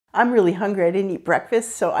I'm really hungry. I didn't eat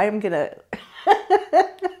breakfast, so I'm gonna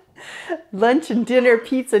lunch and dinner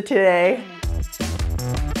pizza today.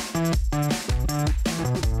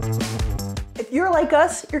 If you're like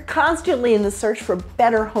us, you're constantly in the search for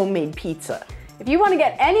better homemade pizza. If you want to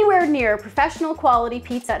get anywhere near professional quality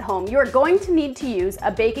pizza at home, you are going to need to use a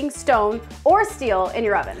baking stone or steel in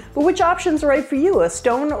your oven. But which option's right for you, a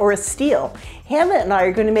stone or a steel? Hannah and I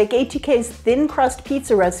are going to make ATK's thin crust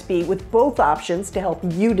pizza recipe with both options to help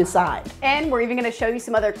you decide. And we're even going to show you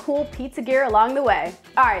some other cool pizza gear along the way.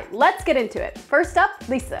 All right, let's get into it. First up,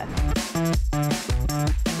 Lisa.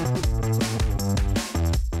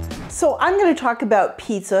 So I'm going to talk about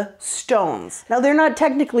pizza stones. Now they're not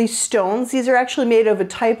technically stones. These are actually made of a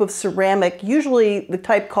type of ceramic, usually the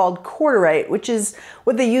type called corderite, which is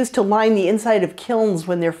what they use to line the inside of kilns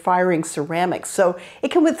when they're firing ceramics. So it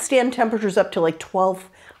can withstand temperatures up to like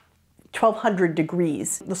 1200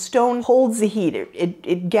 degrees. The stone holds the heat.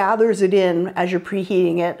 It gathers it in as you're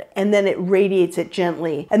preheating it, and then it radiates it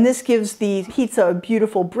gently. And this gives the pizza a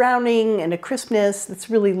beautiful browning and a crispness that's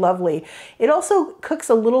really lovely. It also cooks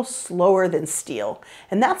a little slower than steel.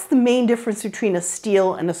 And that's the main difference between a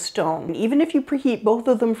steel and a stone. Even if you preheat both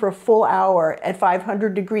of them for a full hour at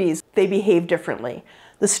 500 degrees, they behave differently.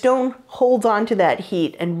 The stone holds onto that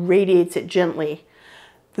heat and radiates it gently.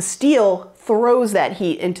 The steel throws that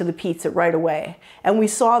heat into the pizza right away. And we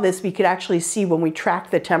saw this, we could actually see when we tracked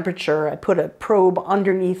the temperature. I put a probe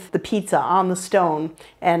underneath the pizza on the stone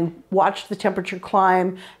and watched the temperature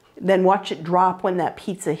climb, then watch it drop when that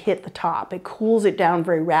pizza hit the top. It cools it down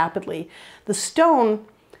very rapidly. The stone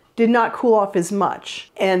did not cool off as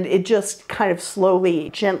much, and it just kind of slowly,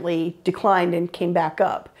 gently declined and came back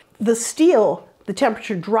up. The steel, the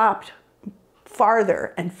temperature dropped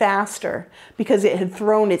farther and faster because it had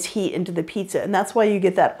thrown its heat into the pizza, and that's why you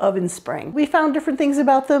get that oven spring. We found different things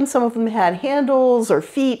about them. Some of them had handles or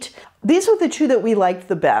feet. These were the two that we liked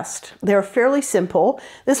the best. They're fairly simple.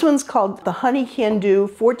 This one's called the Honey Can Do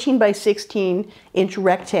 14 by 16 inch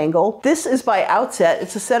rectangle. This is by Outset.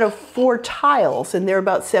 It's a set of 4 tiles, and they're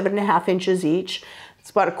about 7.5 inches each. It's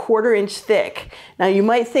about a 1/4 inch thick. Now you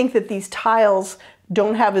might think that these tiles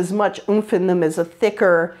don't have as much oomph in them as a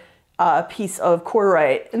thicker piece of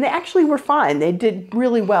corderite, and they actually were fine. They did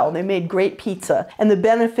really well. They made great pizza. And the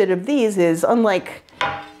benefit of these is, unlike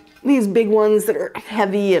these big ones that are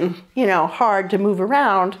heavy and, you know, hard to move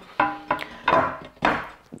around,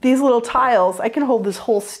 these little tiles, I can hold this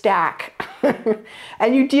whole stack.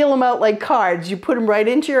 And you deal them out like cards. You put them right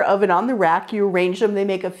into your oven on the rack. You arrange them. They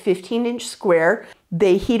make a 15-inch square.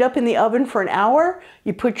 They heat up in the oven for an hour.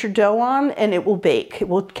 You put your dough on and it will bake. It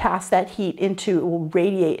will cast that heat into, it will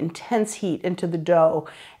radiate intense heat into the dough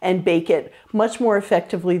and bake it much more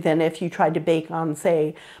effectively than if you tried to bake on,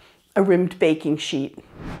 say, a rimmed baking sheet.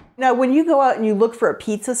 Now, when you go out and you look for a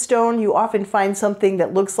pizza stone, you often find something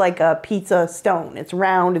that looks like a pizza stone. It's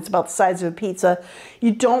round, it's about the size of a pizza.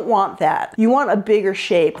 You don't want that. You want a bigger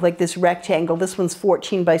shape, like this rectangle. This one's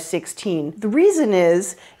 14 by 16. The reason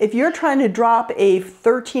is, if you're trying to drop a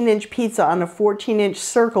 13-inch pizza on a 14-inch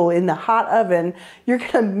circle in the hot oven, you're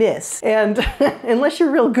gonna miss, and unless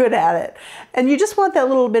you're real good at it. And you just want that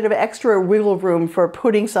little bit of extra wiggle room for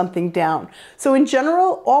putting something down. So in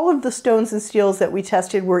general, all of the stones and steels that we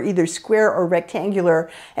tested were either square or rectangular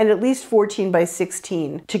and at least 14 by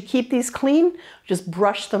 16. To keep these clean, just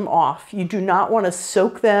brush them off. You do not want to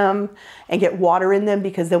soak them and get water in them,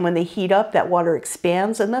 because then when they heat up, that water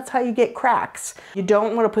expands, and that's how you get cracks. You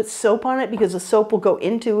don't want to put soap on it because the soap will go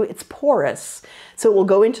into, it's porous. So it will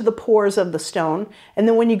go into the pores of the stone, and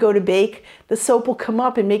then when you go to bake, the soap will come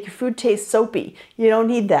up and make your food taste soapy. You don't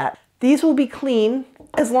need that. These will be clean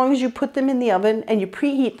as long as you put them in the oven and you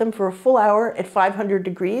preheat them for a full hour at 500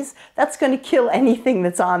 degrees. That's going to kill anything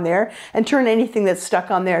that's on there and turn anything that's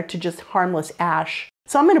stuck on there to just harmless ash.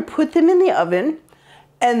 So I'm going to put them in the oven,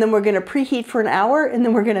 and then we're going to preheat for an hour, and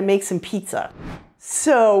then we're going to make some pizza.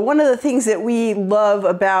 So one of the things that we love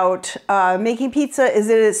about making pizza is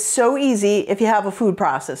that it's so easy if you have a food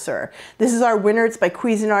processor. This is our winner. It's by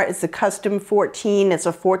Cuisinart. It's a custom 14. It's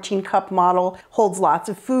a 14-cup model. Holds lots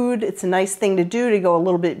of food. It's a nice thing to do, to go a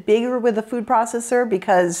little bit bigger with a food processor,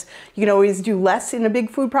 because you can always do less in a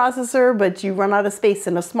big food processor, but you run out of space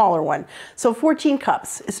in a smaller one. So 14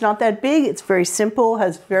 cups. It's not that big. It's very simple,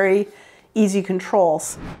 has very easy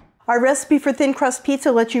controls. Our recipe for thin crust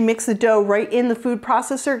pizza lets you mix the dough right in the food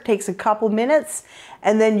processor. It takes a couple minutes,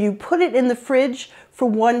 and then you put it in the fridge for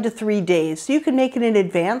 1 to 3 days. So you can make it in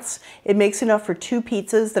advance. It makes enough for 2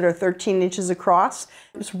 pizzas that are 13 inches across.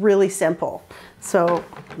 It's really simple. So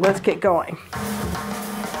let's get going.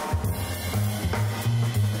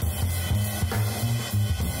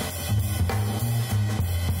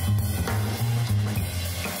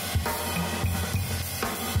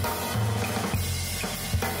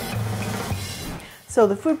 So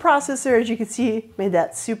the food processor, as you can see, made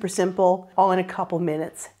that super simple, all in a couple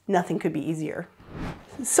minutes. Nothing could be easier.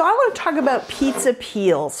 So I want to talk about pizza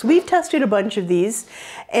peels. We've tested a bunch of these,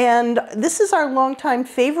 and this is our longtime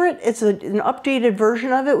favorite. It's an updated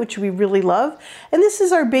version of it, which we really love. And this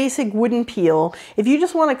is our basic wooden peel. If you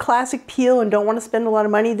just want a classic peel and don't want to spend a lot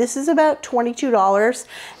of money, this is about $22,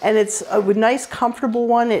 and it's a nice, comfortable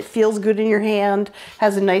one. It feels good in your hand,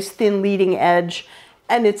 has a nice thin leading edge,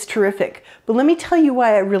 and it's terrific. But let me tell you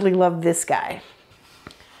why I really love this guy.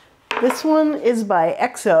 This one is by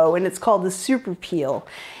EXO, and it's called the Super Peel.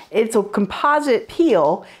 It's a composite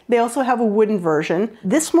peel. They also have a wooden version.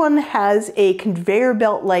 This one has a conveyor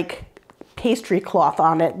belt-like pastry cloth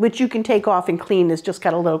on it, which you can take off and clean. It's just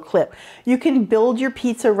got a little clip. You can build your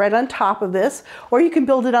pizza right on top of this, or you can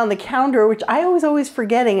build it on the counter, which I was always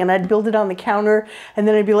forgetting, and I'd build it on the counter, and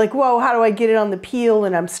then I'd be like, whoa, how do I get it on the peel?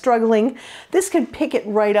 And I'm struggling. This can pick it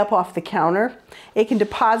right up off the counter. It can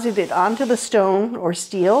deposit it onto the stone or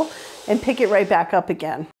steel and pick it right back up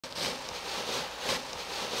again.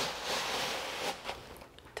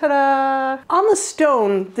 Ta-da! On the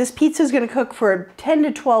stone, this pizza is going to cook for 10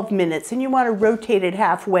 to 12 minutes, and you want to rotate it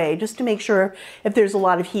halfway just to make sure if there's a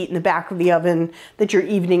lot of heat in the back of the oven that you're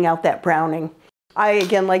evening out that browning. I,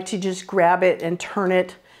 again, like to just grab it and turn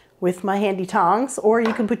it with my handy tongs, or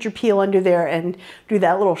you can put your peel under there and do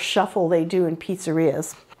that little shuffle they do in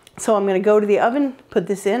pizzerias. So I'm going to go to the oven, put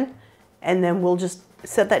this in, and then we'll just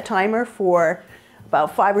set that timer for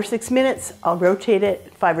about 5 or 6 minutes. I'll rotate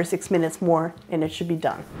it 5 or 6 minutes more, and it should be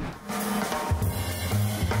done.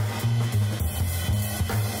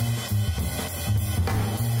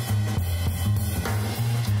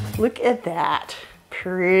 Look at that.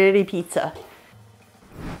 Pretty pizza.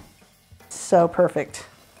 So perfect.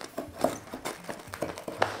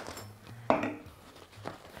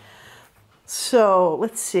 So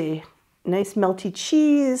let's see. Nice melty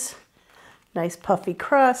cheese, nice puffy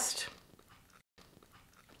crust.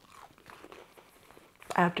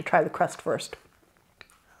 I have to try the crust first.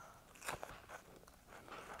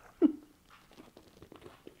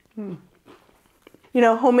 You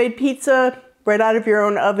know, homemade pizza right out of your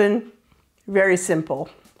own oven, very simple.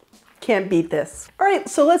 Can't beat this. All right,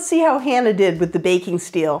 so let's see how Hannah did with the baking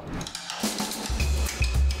steel.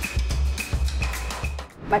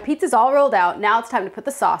 My pizza's all rolled out. Now it's time to put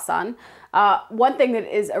the sauce on. One thing that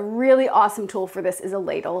is a really awesome tool for this is a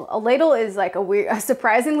ladle. A ladle is like a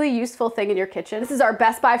surprisingly useful thing in your kitchen. This is our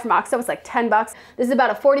Best Buy from OXO. It's like 10 bucks. This is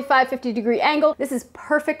about a 45-50 degree angle. This is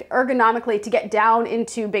perfect ergonomically to get down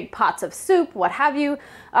into big pots of soup, what have you.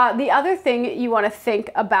 The other thing you want to think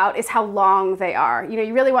about is how long they are. You know,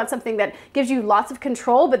 you really want something that gives you lots of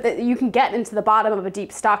control, but that you can get into the bottom of a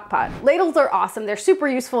deep stock pot. Ladles are awesome. They're super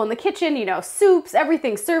useful in the kitchen, you know, soups,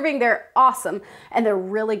 everything serving, they're awesome. And they're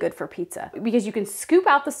really good for pizza because you can scoop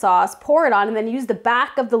out the sauce, pour it on, and then use the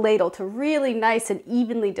back of the ladle to really nice and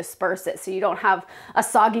evenly disperse it so you don't have a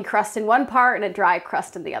soggy crust in one part and a dry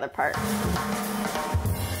crust in the other part.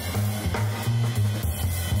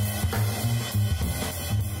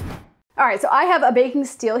 All right, so I have a baking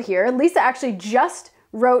steel here. Lisa actually just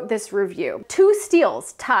wrote this review. 2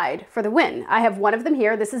 steels tied for the win. I have one of them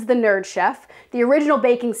here. This is the Nerd Chef. The original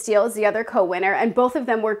baking steel is the other co-winner, and both of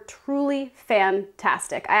them were truly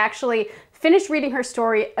fantastic. I actually finished reading her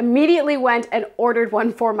story, immediately went and ordered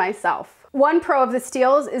one for myself. One pro of the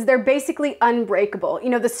steels is they're basically unbreakable. You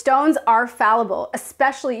know, the stones are fallible,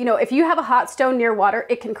 especially, you know, if you have a hot stone near water,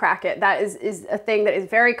 it can crack it. That is a thing that is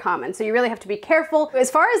very common. So you really have to be careful. As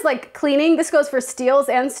far as like cleaning, this goes for steels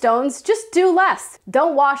and stones, just do less.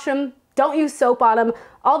 Don't wash them. Don't use soap on them.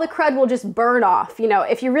 All the crud will just burn off. You know,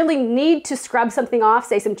 if you really need to scrub something off,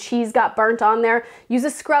 say some cheese got burnt on there, use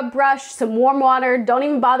a scrub brush, some warm water, don't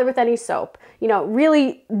even bother with any soap. You know,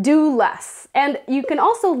 really do less. And you can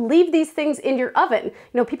also leave these things in your oven. You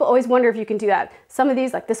know, people always wonder if you can do that. Some of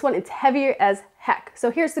these, like this one, it's heavier as heck.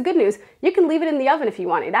 So here's the good news. You can leave it in the oven if you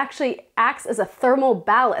want. It actually acts as a thermal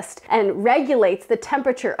ballast and regulates the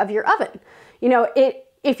temperature of your oven. You know,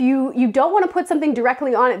 if you don't want to put something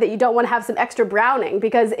directly on it that you don't want to have some extra browning,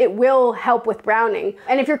 because it will help with browning.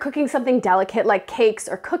 And if you're cooking something delicate like cakes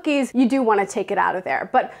or cookies, you do want to take it out of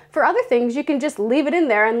there. But for other things, you can just leave it in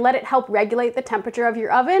there and let it help regulate the temperature of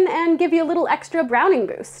your oven and give you a little extra browning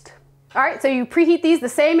boost. All right, so you preheat these the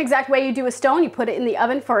same exact way you do a stone. You put it in the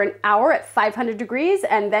oven for an hour at 500 degrees,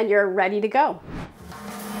 and then you're ready to go.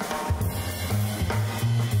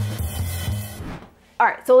 All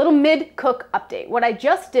right, so a little mid-cook update. What I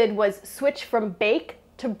just did was switch from bake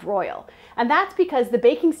to broil. And that's because the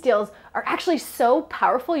baking steels are actually so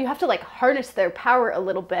powerful, you have to like harness their power a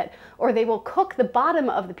little bit, or they will cook the bottom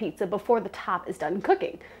of the pizza before the top is done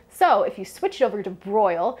cooking. So if you switch it over to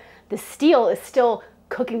broil, the steel is still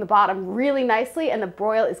cooking the bottom really nicely and the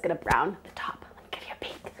broil is gonna brown the top. Let me give you a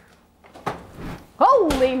peek.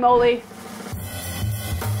 Holy moly.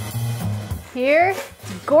 Here,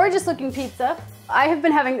 gorgeous looking pizza. I have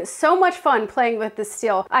been having so much fun playing with this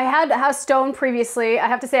steel. I had a stone previously. I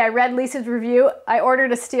have to say I read Lisa's review. I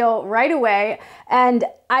ordered a steel right away and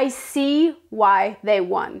I see why they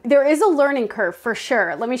won. There is a learning curve for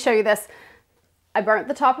sure. Let me show you this. I burnt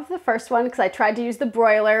the top of the first one because I tried to use the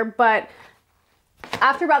broiler, but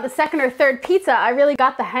after about the second or third pizza, I really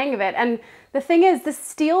got the hang of it. And the thing is, the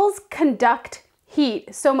steels conduct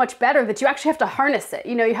heat so much better that you actually have to harness it.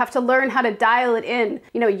 You know, you have to learn how to dial it in.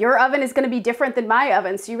 You know, your oven is going to be different than my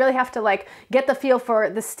oven, so you really have to like get the feel for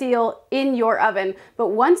the steel in your oven. But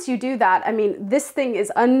once you do that, I mean, this thing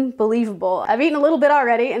is unbelievable. I've eaten a little bit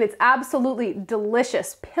already and it's absolutely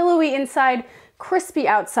delicious. Pillowy inside, crispy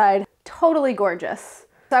outside, totally gorgeous.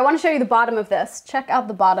 So I want to show you the bottom of this. Check out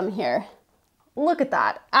the bottom here. Look at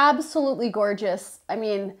that, absolutely gorgeous. I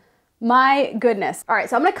mean, my goodness. All right,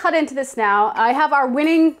 so I'm gonna cut into this now. I have our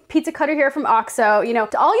winning pizza cutter here from OXO. You know,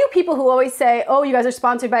 to all you people who always say, oh, you guys are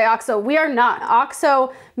sponsored by OXO, we are not.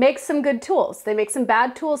 OXO makes some good tools. They make some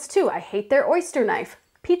bad tools too. I hate their oyster knife.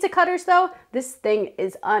 Pizza cutters though, this thing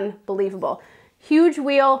is unbelievable. Huge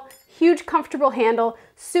wheel, huge comfortable handle,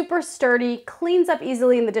 super sturdy, cleans up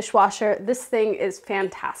easily in the dishwasher. This thing is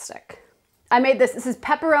fantastic. I made this. This is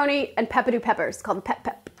pepperoni and peppadew peppers. It's called the Pep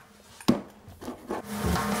Pep.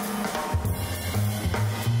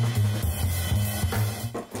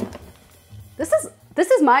 This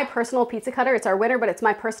is my personal pizza cutter. It's our winner, but it's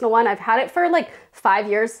my personal one. I've had it for like 5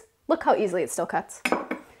 years. Look how easily it still cuts.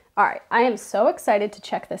 All right, I am so excited to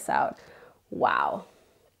check this out. Wow.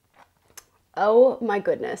 Oh my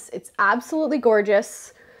goodness, it's absolutely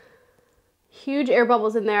gorgeous. Huge air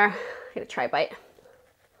bubbles in there. I'm gonna try a bite.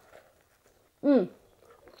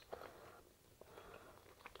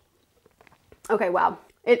 Okay, wow.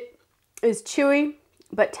 It is chewy,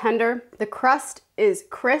 but tender. The crust is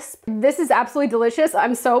crisp. This is absolutely delicious.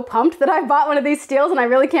 I'm so pumped that I bought one of these steels and I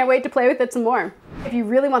really can't wait to play with it some more. If you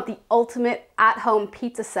really want the ultimate at-home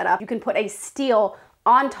pizza setup, you can put a steel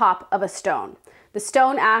on top of a stone. The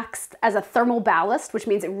stone acts as a thermal ballast, which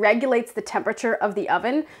means it regulates the temperature of the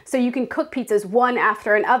oven, so you can cook pizzas one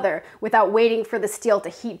after another without waiting for the steel to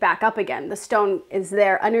heat back up again. The stone is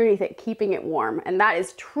there underneath it, keeping it warm, and that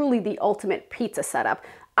is truly the ultimate pizza setup.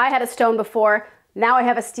 I had a stone before, now I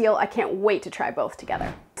have a steel. I can't wait to try both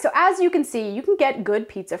together. So as you can see, you can get good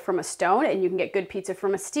pizza from a stone and you can get good pizza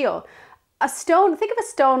from a steel. A stone, think of a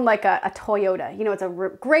stone like a Toyota. You know, it's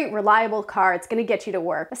a great, reliable car. It's gonna get you to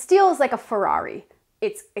work. A steel is like a Ferrari.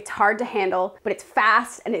 It's hard to handle, but it's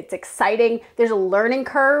fast and it's exciting. There's a learning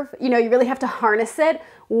curve. You know, you really have to harness it.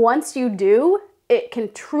 Once you do, it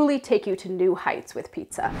can truly take you to new heights with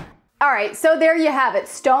pizza. All right, so there you have it.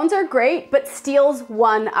 Stones are great, but steels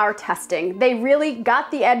won our testing. They really got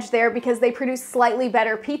the edge there because they produce slightly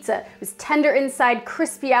better pizza. It was tender inside,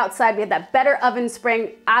 crispy outside. We had that better oven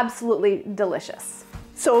spring, absolutely delicious.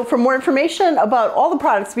 So for more information about all the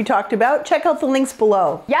products we talked about, check out the links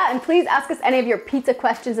below. Yeah, and please ask us any of your pizza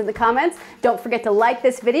questions in the comments. Don't forget to like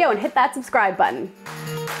this video and hit that subscribe button.